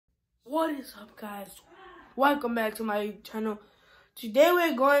What is up, guys? Welcome back to my channel. Today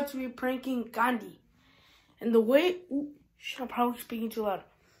we're going to be pranking Gandhi. And the way... I'm probably speaking too loud.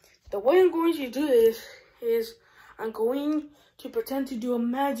 The way I'm going to do this is I'm going to pretend to do a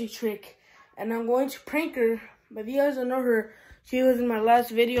magic trick. And I'm going to prank her. But if you guys don't know her, she was in my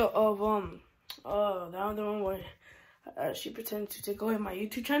last video of, that other one where she pretended to take away my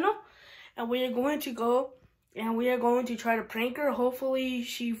YouTube channel. And we are going to go... and we are going to try to prank her. Hopefully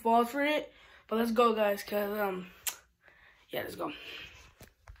she falls for it. But let's go, guys, because, yeah, let's go.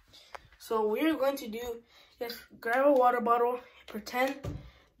 So what we're going to do is grab a water bottle, pretend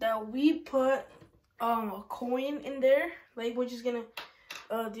that we put a coin in there. Like, we're just gonna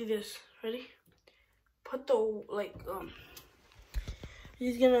do this. Ready? Put the,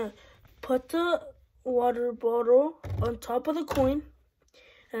 he's gonna put the water bottle on top of the coin.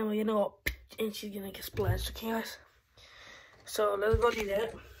 And we're gonna go, and she's gonna get splashed, okay, guys? So let's go do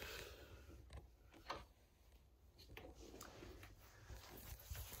that.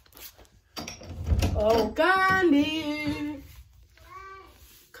 Oh, Gandhi!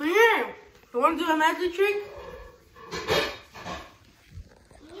 Come here! You wanna do a magic trick?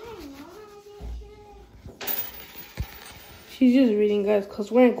 She's just reading, guys,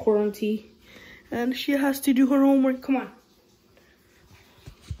 because we're in quarantine. And she has to do her homework. Come on.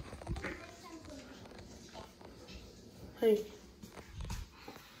 Hey.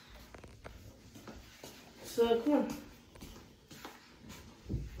 So, come on.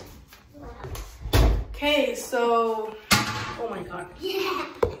 Okay, so... oh my god. Yeah.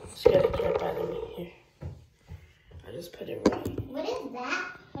 She got a cat out of me. Here. I just put it right. What is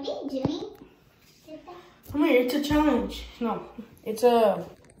that? What are you doing? Come here, it's a challenge. No, it's a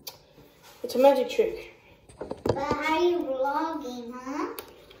magic trick. But are you vlogging, huh?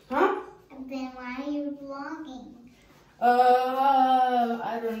 Huh? Then why are you vlogging?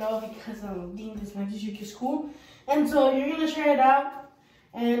 I don't know, because I'm thinking this magic trick is cool. And so you're gonna try it out.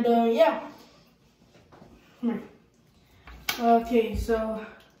 And yeah. Come here. Okay, so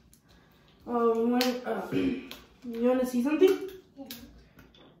you wanna see something? Yeah.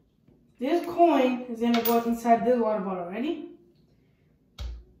 This coin is gonna go inside this water bottle. Ready?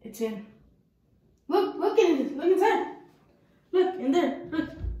 It's in. Look at it. Look inside. Look in there.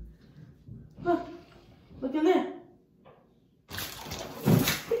 Look in there.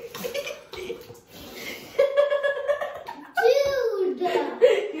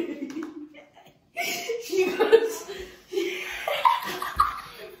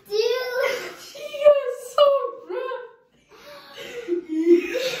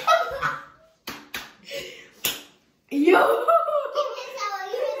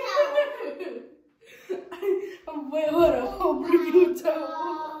 Wait, hold on. I'll bring you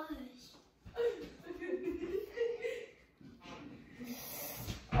down.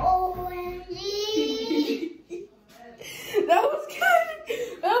 OMG. That was good.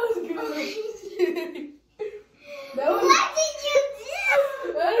 That was good. What did you do?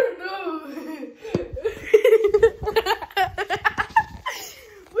 I don't know.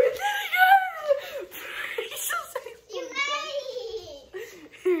 We did it, guys.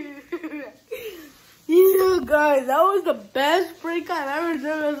 You guys, that was the best prank I've ever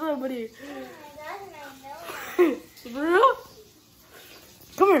done with somebody. Oh my god, my nose. For real?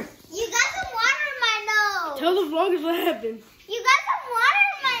 Come here. You got some water in my nose. Tell the vloggers what happened. You got some water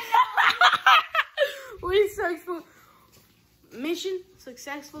in my nose. Mission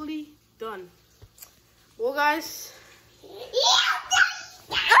successfully done. Well, guys.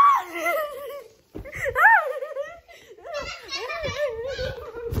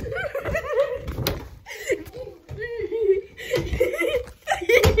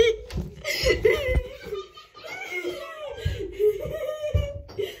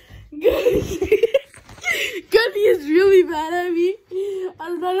 Gandhi is really mad at me. I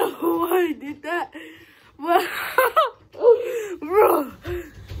don't know why I did that. But, bro,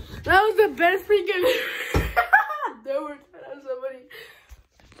 that was the best freaking... There were somebody.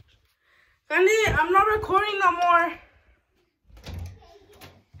 Gandhi, I'm not recording no more.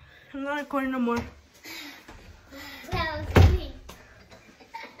 I'm not recording no more. That was sweet.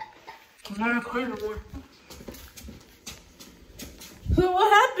 I'm not recording no more. So what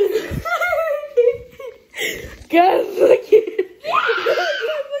happened? Guys, look at it. Look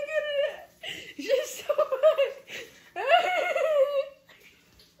at it. It's just so much.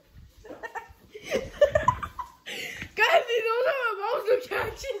 Guys, those are my mom's new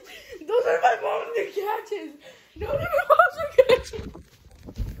catches. Those are my mom's new catches. Those are my mom's new catches.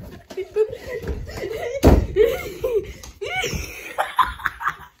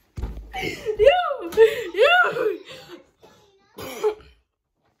 Yo.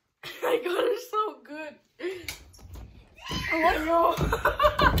 I What, bro?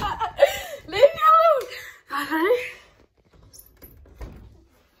 Leave me alone. Alright.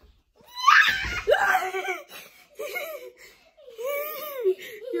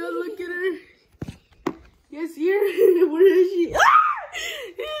 Yo, look at her. Yes, here. Where is she?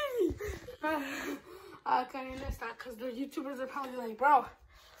 I can't even stop because the YouTubers are probably like, bro,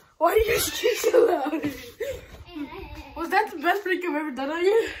 why do you speak so loud? Was that the best prank I've ever done on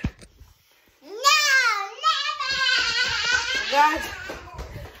you? No, never. Guys,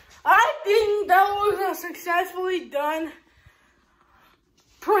 I think that was a successfully done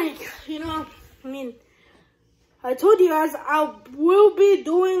prank. You know, I mean, I told you guys I will be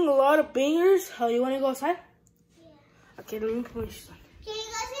doing a lot of bangers. Oh, you want to go outside? Yeah. Okay, let me push. Can you go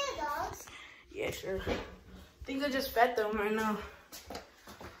see the dogs? Yeah, sure. I think I just fed them right now.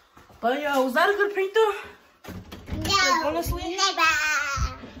 But yeah, was that a good prank though? No, Like, honestly? never.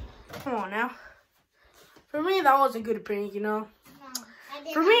 Come on now. For me, that was a good prank, you know. No, I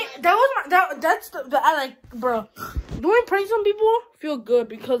didn't. For me, that was my that's the I like, bro. Doing pranks on people feel good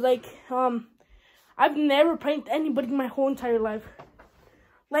because like I've never pranked anybody in my whole entire life.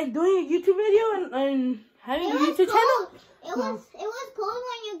 Like doing a YouTube video and having a YouTube channel. It was cold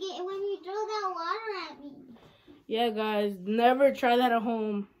when you throw that water at me. Yeah, guys, never try that at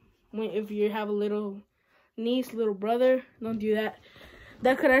home. If you have a little niece, little brother, don't do that.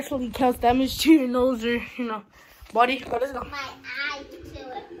 That could actually cause damage to your nose or, you know, body. But let's go. My eye too, it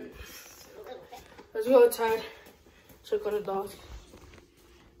hurts a little bit. Let's go outside. Check on the dogs.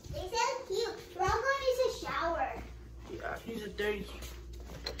 They sound cute. Rocco needs a shower. Yeah, he's a dirty.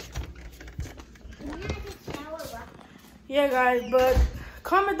 You have to shower, Rocco. Yeah, guys, but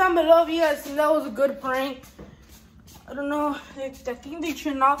comment down below if you guys think that was a good prank. I don't know. I think they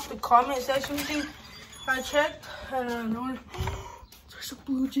turned off the comment section thing. I checked and I know there's a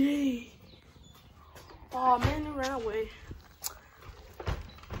blue jay. Oh man, it ran away.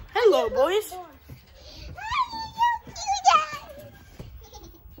 Hello, boys.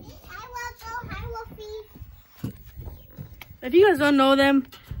 If you guys don't know them,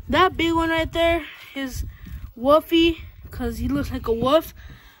 that big one right there is Wolfie, because he looks like a wolf.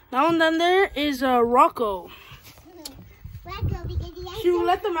 That one down there is Rocco. Rocco, because Should we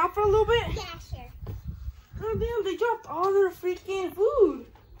let them out for a little bit? Yeah, sure. God damn, they dropped all their freaking food.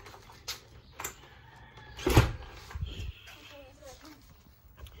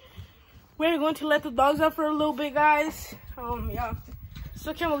 We're going to let the dogs out for a little bit, guys. Yeah.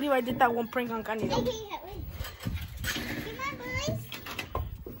 Still can't believe I did that one prank on Candy. Come on, boys.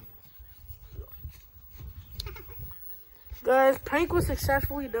 Guys, prank was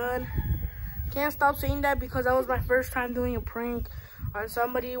successfully done. Can't stop saying that because that was my first time doing a prank on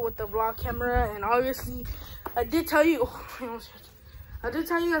somebody with a vlog camera. And obviously, I did tell you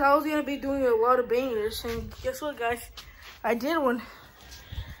that I was gonna be doing a lot of bangers. And guess what, guys? I did one.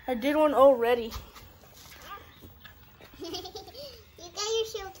 I did one already. You guys are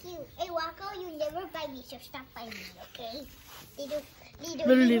so cute. Hey, Rocco, you never bite me, so stop biting me, okay?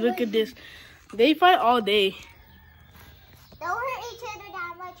 Literally, look at this. They fight all day. Don't hurt each other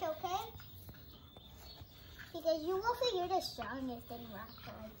that much, okay? Because you will think you're the strongest in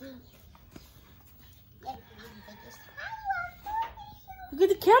Rocco, I think. Yeah, Look at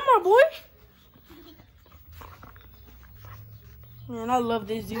the camera, boy. Man, I love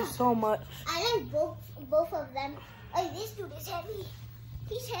this dude so much. I like both of them. Oh, this dude is heavy.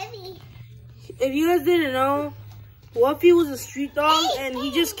 He's heavy. If you guys didn't know, Wolfie was a street dog, and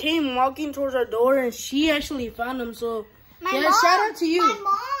he just came walking towards our door, and she actually found him. So, yeah, shout out to you.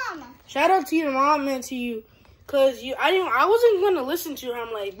 My mom. Shout out to your mom and to you, cause I wasn't gonna listen to her.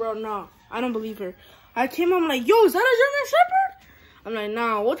 I'm like, bro, no, I don't believe her. I came, I'm like, yo, is that a German Shepherd? I'm like,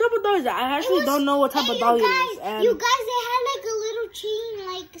 nah, what type of dog is that? I actually don't know what type of dog it is. And you guys, they had like a little chain,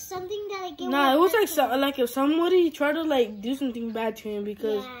 like something that like. Nah, it was like if somebody tried to like do something bad to him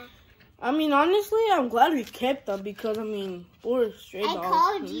because. Yeah. I mean, honestly, I'm glad we kept them because, I mean, we're stray dogs.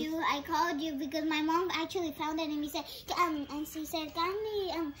 I called you because my mom actually found it and she said,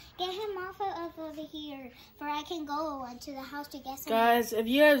 Gandhi, get him off of over here for I can go to the house to get some. Guys, if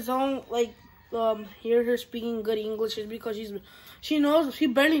you guys don't, like, hear her speaking good English, it's because she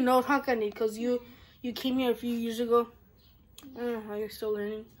barely knows, huh, Gandhi? Because you came here a few years ago. I don't know how you're still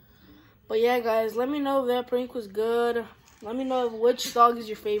learning. But yeah, guys, let me know if that prank was good. Let me know which dog is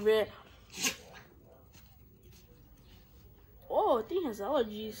your favorite. Oh, I think he has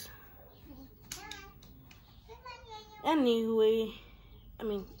allergies.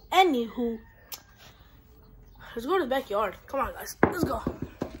 Anywho, let's go to the backyard. Come on, guys. Let's go.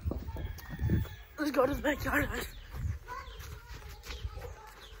 Let's go to the backyard, guys.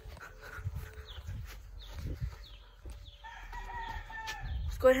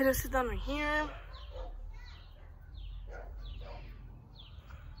 go ahead and sit down right here.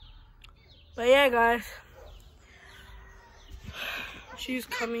 But yeah, guys, she's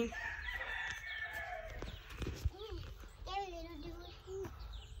coming.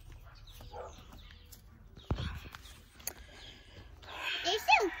 They're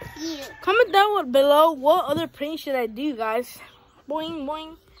so cute. Comment down below what other prank should I do, guys. Boing,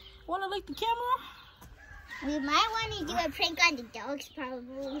 boing. Wanna like the camera? We might want to do a prank on the dogs,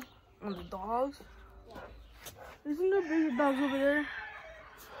 probably. On the dogs? Isn't there bigger dogs over there? I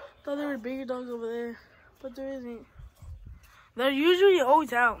thought there were bigger dogs over there, but there isn't. They're usually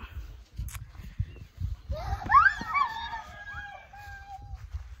always out.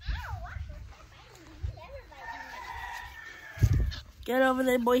 Get over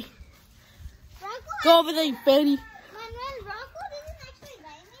there, boy. Go over there, you fatty. Manuel, Rocco didn't actually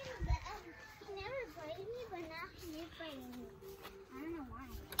bite me, but he never bited me, but now he is biting me. I don't know why.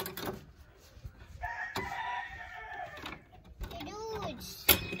 Hey, dudes.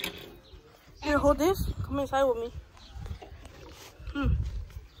 Here, hold this. Come inside with me.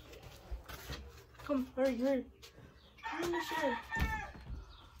 Come, hurry, hurry. Come in the shed.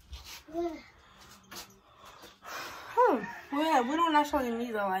 Well, yeah, we don't actually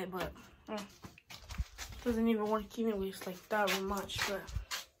need the light, but doesn't even work anyways like that very much. But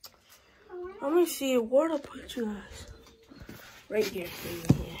let me see where to put you guys. Right here,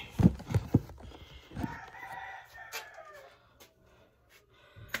 right here.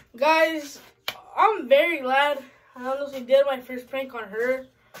 Guys, I'm very glad I honestly did my first prank on her.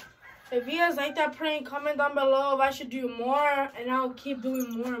 If you guys like that prank, comment down below if I should do more, and I'll keep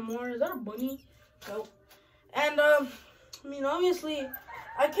doing more and more. Is that a bunny? Nope. And I mean, obviously,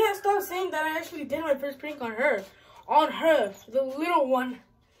 I can't stop saying that I actually did my first prank on her. On her, the little one.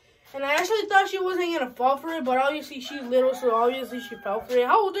 And I actually thought she wasn't gonna fall for it, but obviously she's little, so obviously she fell for it.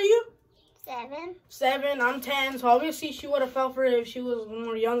 How old are you? 7. 7, I'm 10, so obviously she would have fell for it if she was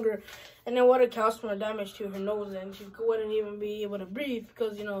more younger. And it would have caused more damage to her nose, and she wouldn't even be able to breathe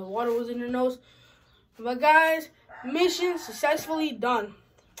because, you know, the water was in her nose. But guys, mission successfully done.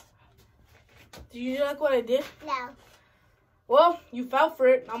 Did you like what I did? No. Well, you fell for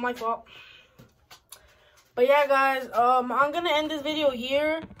it, not my fault. But yeah, guys, I'm gonna end this video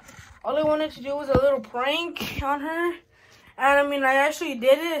here. All I wanted to do was a little prank on her. And I mean, I actually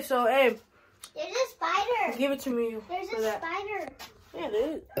did it, so hey. There's a spider. Give it to me. There's for a that. spider. Yeah,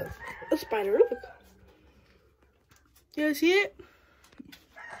 there is a spider. Look. You guys see it?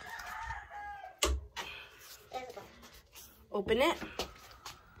 Open it.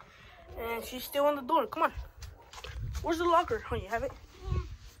 And she's still on the door. Come on. Where's the locker? Oh, you have it? Yeah.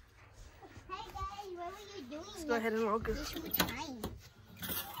 Hey guys, what were you doing? Let's go ahead and lock it. This was time.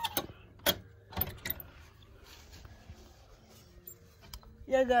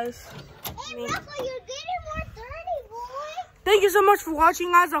 Yeah, guys. Hey, Rocco, you're getting more dirty, boy. Thank you so much for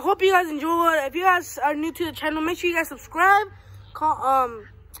watching, guys. I hope you guys enjoyed. If you guys are new to the channel, make sure you guys subscribe, comment,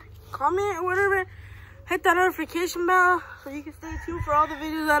 or whatever. Hit that notification bell so you can stay tuned for all the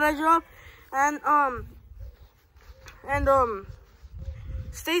videos that I drop. And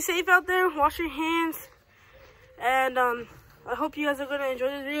stay safe out there. Wash your hands. And I hope you guys are gonna enjoy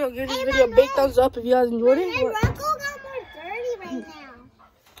this video. Give this video a big thumbs up if you guys enjoyed it. Rocco got more dirty right now.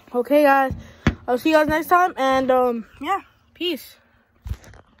 Okay, guys. I'll see you guys next time. And yeah, peace.